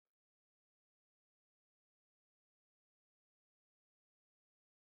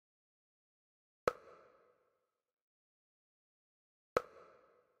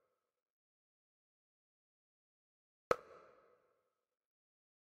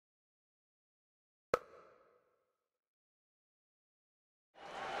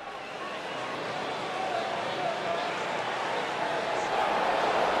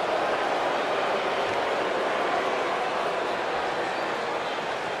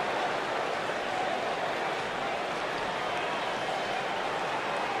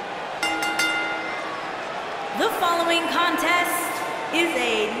The following contest is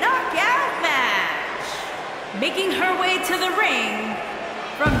a knockout match. Making her way to the ring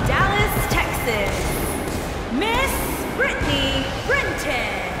from Dallas, Texas, Miss Brittany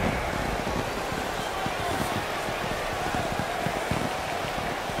Brenton.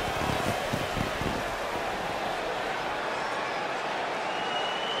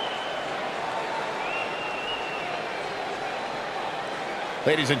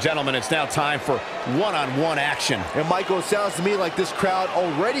 Ladies and gentlemen, it's now time for one-on-one action. And Michael, it sounds to me like this crowd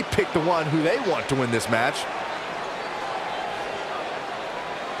already picked the one who they want to win this match.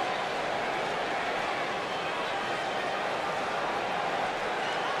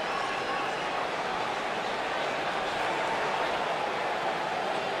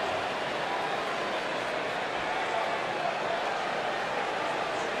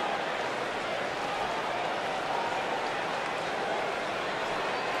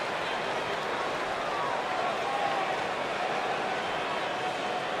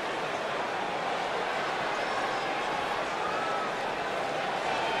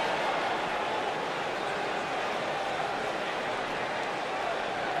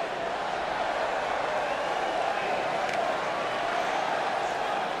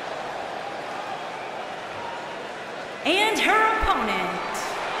 And her opponent,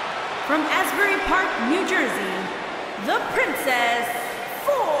 from Asbury Park, New Jersey, the Princess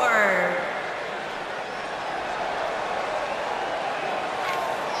Ford.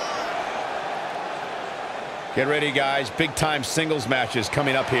 Get ready, guys. Big-time singles matches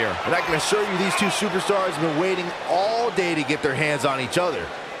coming up here. And I can assure you these two superstars have been waiting all day to get their hands on each other.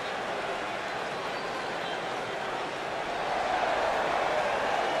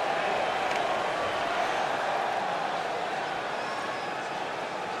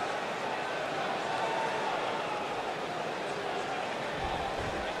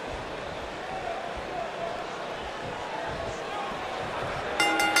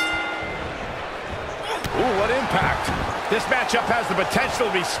 Ooh, what impact. This matchup has the potential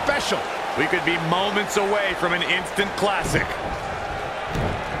to be special. We could be moments away from an instant classic.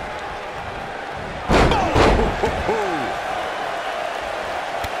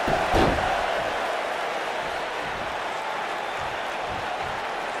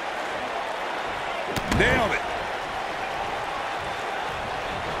 Nailed it.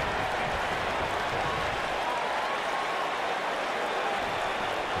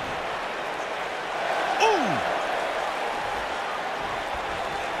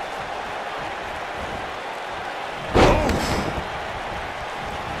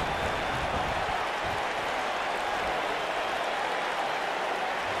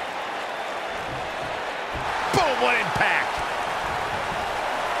 What impact!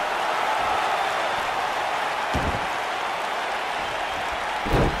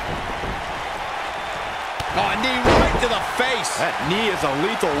 Oh, knee right to the face. That knee is a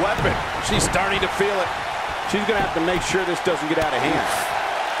lethal weapon. She's starting to feel it. She's going to have to make sure this doesn't get out of hand.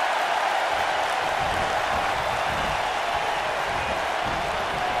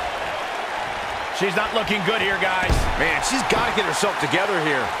 She's not looking good here, guys. Man, she's got to get herself together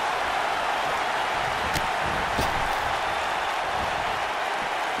here.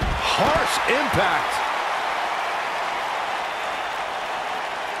 Harsh impact.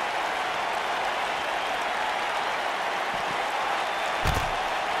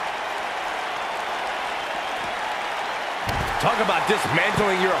 Talk about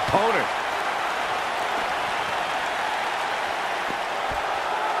dismantling your opponent.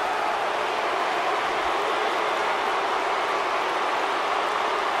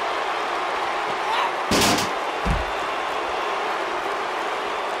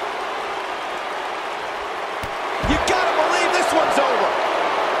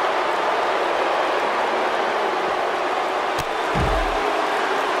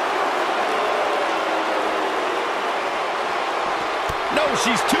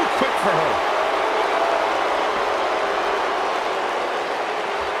 She's too quick for her.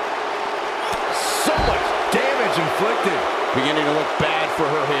 So much damage inflicted. Beginning to look bad for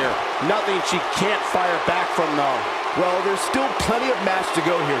her here. Nothing she can't fire back from, though. Well, there's still plenty of match to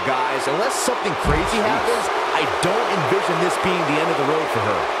go here, guys. Unless something crazy happens, I don't envision this being the end of the road for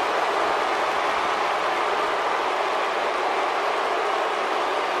her.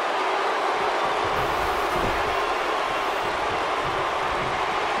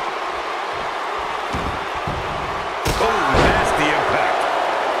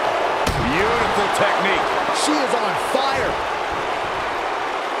 Technique. She is on fire.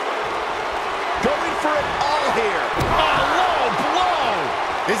 Going for it all here. Oh, low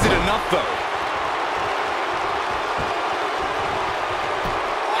blow. Is it enough, though?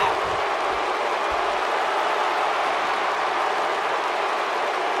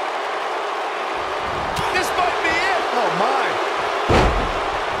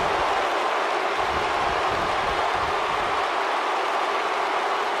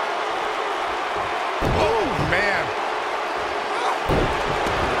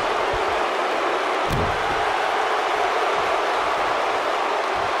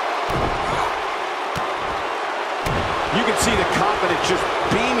 You can see the confidence just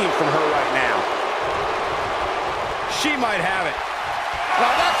beaming from her right now. She might have it. No,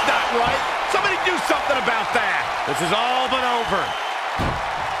 that's not right. Somebody do something about that. This is all but over.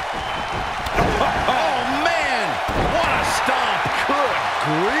 Oh, man. What a stomp. Good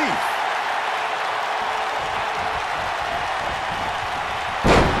grief.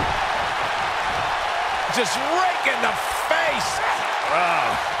 Just rake in the face. Oh,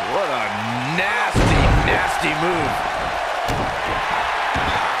 what a nasty, nasty move.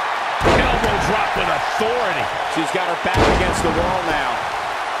 Elbow drop with authority. She's got her back against the wall now.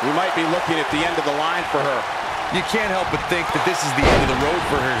 We might be looking at the end of the line for her. You can't help but think that this is the end of the road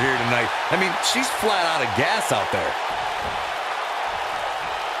for her here tonight. I mean, she's flat out of gas out there.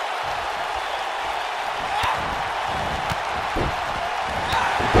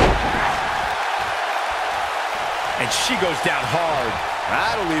 And she goes down hard.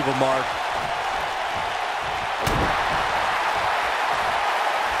 That'll leave a mark.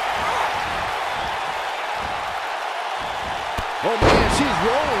 Oh, man, she's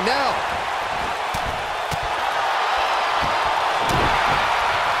rolling now.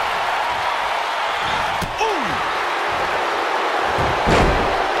 Ooh.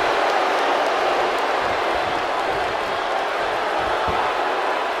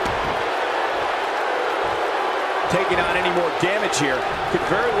 Taking on any more damage here could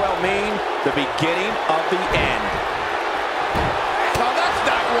very well mean the beginning of the end. Oh, that's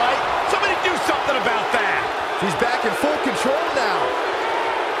not right. Somebody do something about that. She's back in full control now.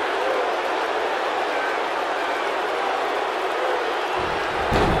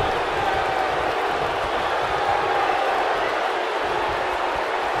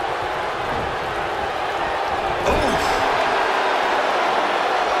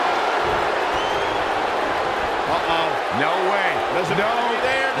 No way. Doesn't no, want to be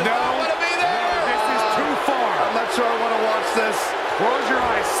there. Does no, not want to be there. No, this is too far. I'm not sure I want to watch this. Close your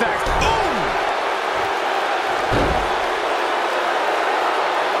eyes, Sex. Boom!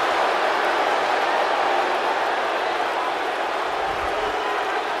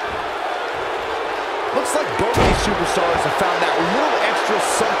 Looks like both of these superstars have found that little extra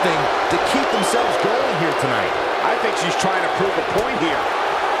something to keep themselves going here tonight. I think she's trying to prove a point here.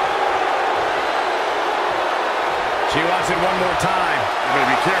 She wants it one more time. You better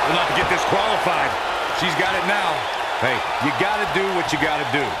be careful not to get disqualified. She's got it now. Hey, you got to do what you got to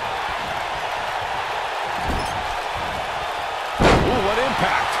do. Ooh, what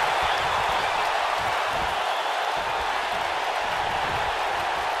impact.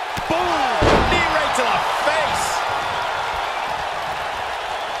 Boom! Knee right to the face.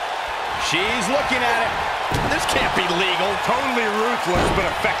 She's looking at it. This can't be legal. Totally ruthless, but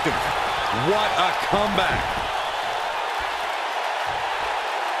effective. What a comeback.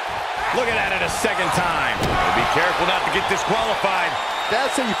 Looking at it a second time. Be careful not to get disqualified.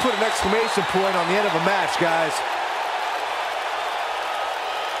 That's how you put an exclamation point on the end of a match, guys.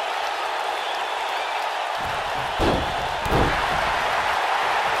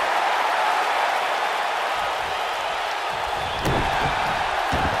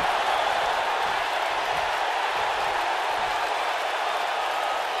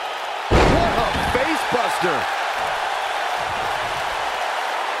 What a face buster.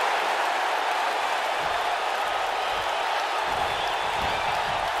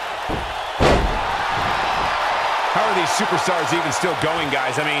 How are these superstars even still going,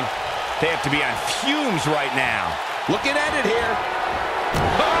 guys? I mean, they have to be on fumes right now. Looking at it here.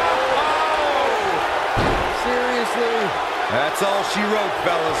 Oh! Seriously? That's all she wrote,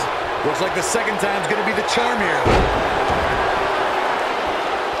 fellas. Looks like the second time's gonna be the charm here.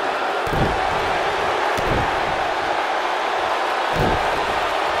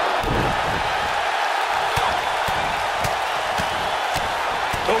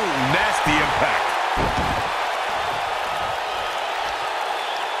 Oh, nasty impact.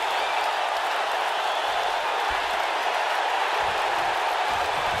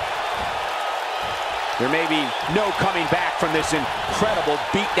 There may be no coming back from this incredible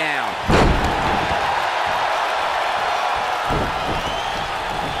beatdown.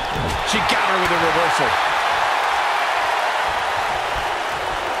 She got her with a reversal.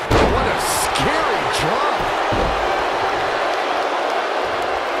 What a scary drop.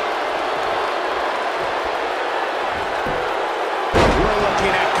 We're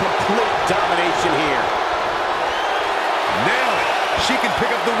looking at complete domination here. Nailed it. She can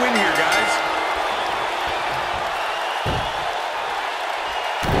pick up the win here, guys.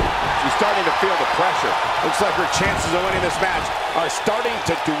 She's starting to feel the pressure. Looks like her chances of winning this match are starting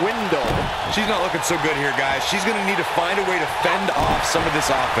to dwindle. She's not looking so good here, guys. She's going to need to find a way to fend off some of this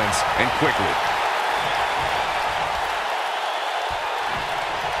offense, and quickly.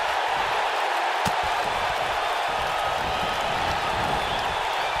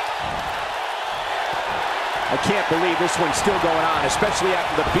 can't believe this one's still going on, especially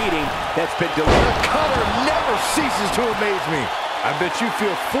after the beating that's been delivered. The color never ceases to amaze me. I bet you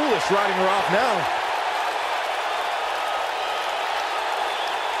feel foolish riding her off now.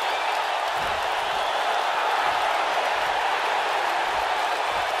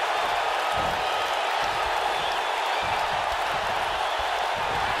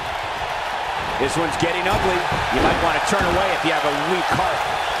 This one's getting ugly. You might want to turn away if you have a weak heart.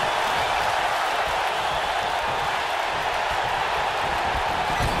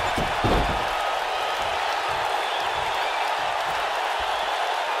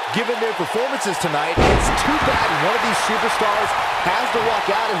 Given their performances tonight, it's too bad one of these superstars has to walk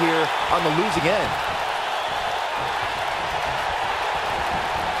out of here on the losing end.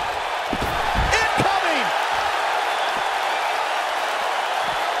 Incoming!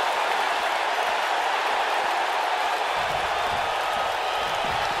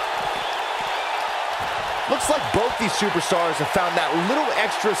 Looks like both these superstars have found that little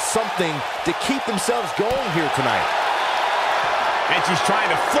extra something to keep themselves going here tonight. And she's trying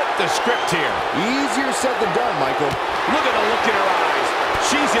to flip the script here. Easier said than done, Michael. Look at the look in her eyes.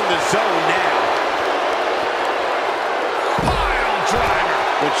 She's in the zone now. Pile driver.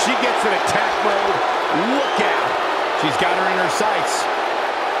 When she gets in attack mode, look out. She's got her in her sights.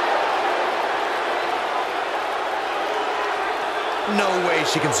 No way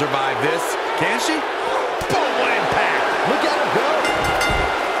she can survive this. Can she? Boom, what impact. Look at her go.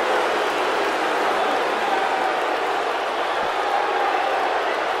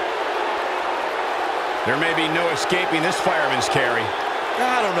 There may be no escaping this fireman's carry.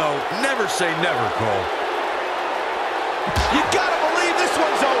 I don't know. Never say never, Cole. You gotta believe this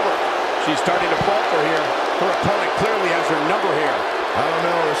one's over. She's starting to falter here. Her opponent clearly has her number here. I don't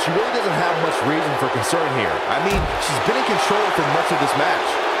know. She really doesn't have much reason for concern here. I mean, she's been in control for much of this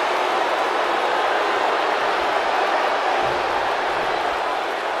match.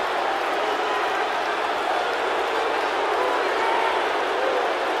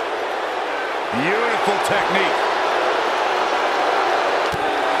 Beautiful technique.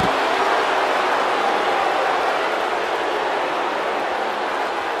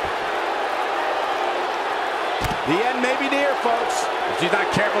 The end may be near, folks. If she's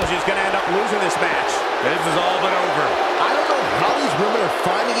not careful, she's going to end up losing this match. This is all but over. I don't know how these women are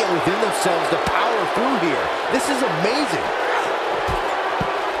finding it within themselves to power through here. This is amazing.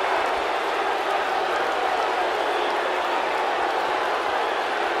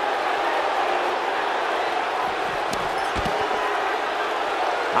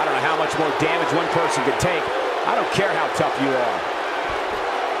 I don't know how much more damage one person could take. I don't care how tough you are.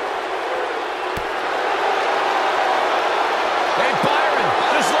 Hey, Byron,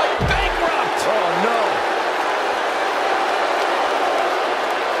 just like bankrupt. Oh, no.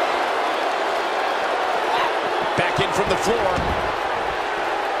 Back in from the floor.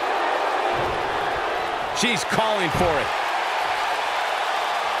 She's calling for it.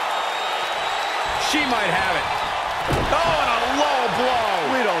 She might have it. Oh, and a low blow.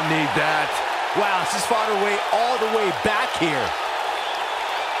 We don't need that. Wow, she's fought her way all the way back here.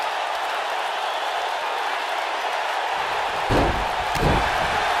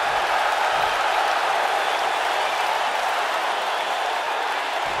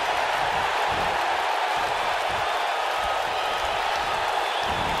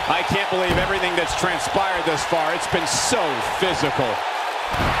 I can't believe everything that's transpired thus far. It's been so physical.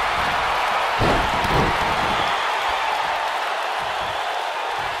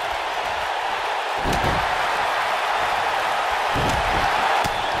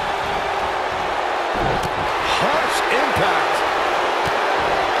 Harsh impact.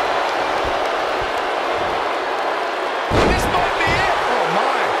 This might be it. Oh,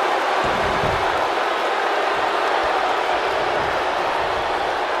 my.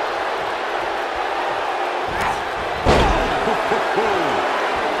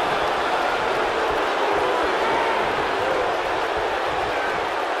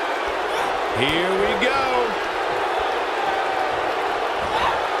 Here we go.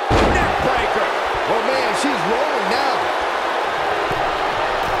 Oh, man, she's rolling now.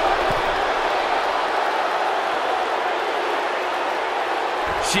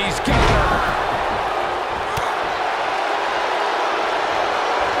 She's got her.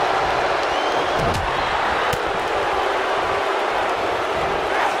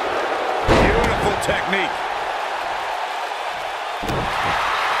 Beautiful technique.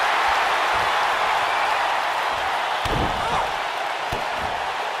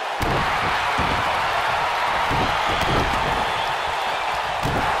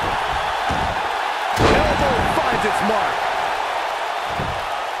 Its mark.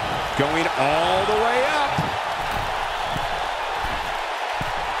 Going all the way up.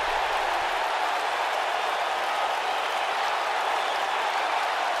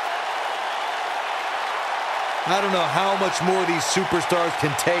 I don't know how much more these superstars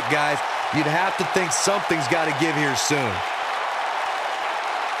can take, guys. You'd have to think something's got to give here soon.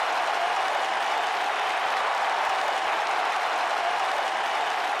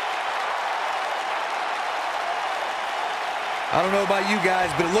 I don't know about you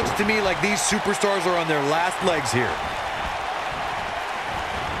guys, but it looks to me like these superstars are on their last legs here.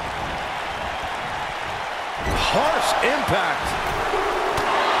 Harsh impact.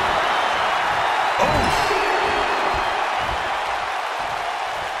 Oh.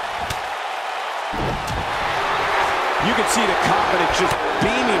 You can see the confidence just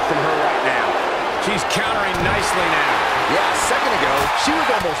beaming from her right now. She's countering nicely now. Yeah, a second ago, she was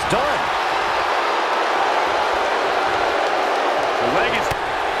almost done. The leg is...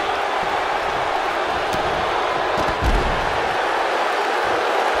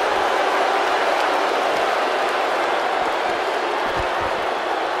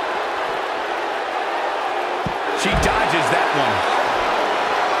 She dodges that one.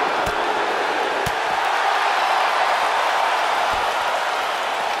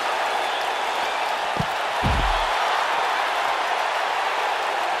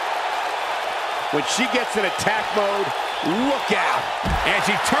 When she gets in attack mode, look out. And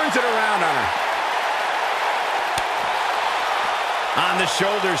she turns it around on her. On the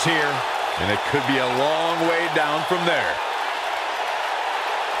shoulders here. And it could be a long way down from there.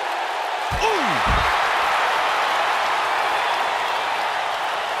 Ooh!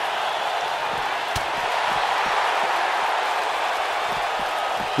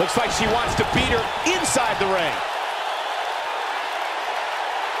 Looks like she wants to beat her inside the ring.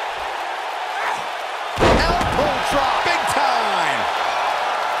 Elbow drop. Big time!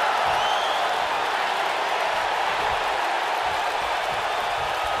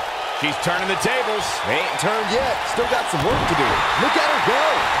 She's turning the tables. They ain't turned yet. Still got some work to do. Look at her go.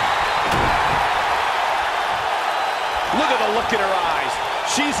 Look at the look in her eyes.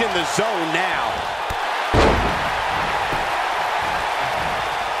 She's in the zone now.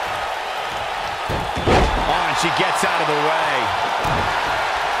 Oh, and she gets out of the way.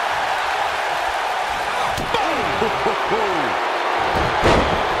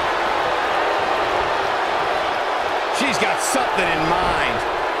 She's got something in mind.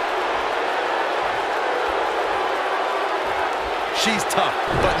 She's tough,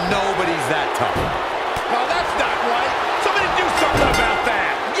 but nobody's that tough. Oh, that's not right. Somebody do something about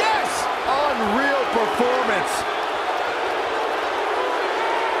that. Yes! Unreal performance.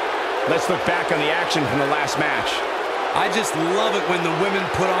 Let's look back on the action from the last match. I just love it when the women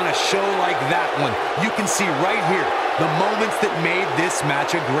put on a show like that one. You can see right here the moments that made this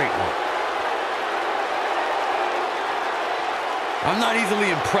match a great one. I'm not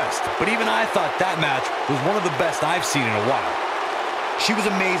easily impressed, but even I thought that match was one of the best I've seen in a while. She was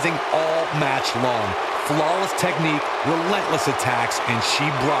amazing all match long. Flawless technique, relentless attacks, and she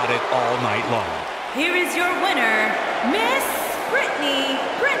brought it all night long. Here is your winner, Miss Brittany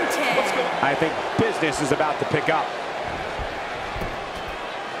Brenton. I think business is about to pick up.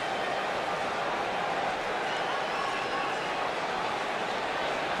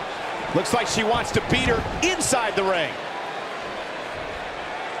 Looks like she wants to beat her inside the ring.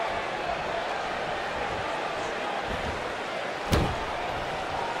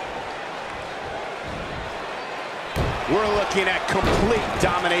 We're looking at complete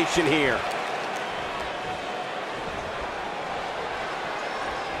domination here.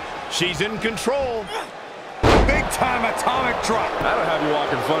 She's in control. Big time atomic drop. That'll have you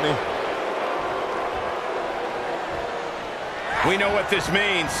walking funny. We know what this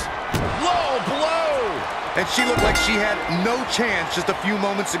means. Low blow. And she looked like she had no chance just a few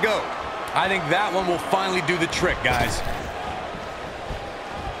moments ago. I think that one will finally do the trick, guys.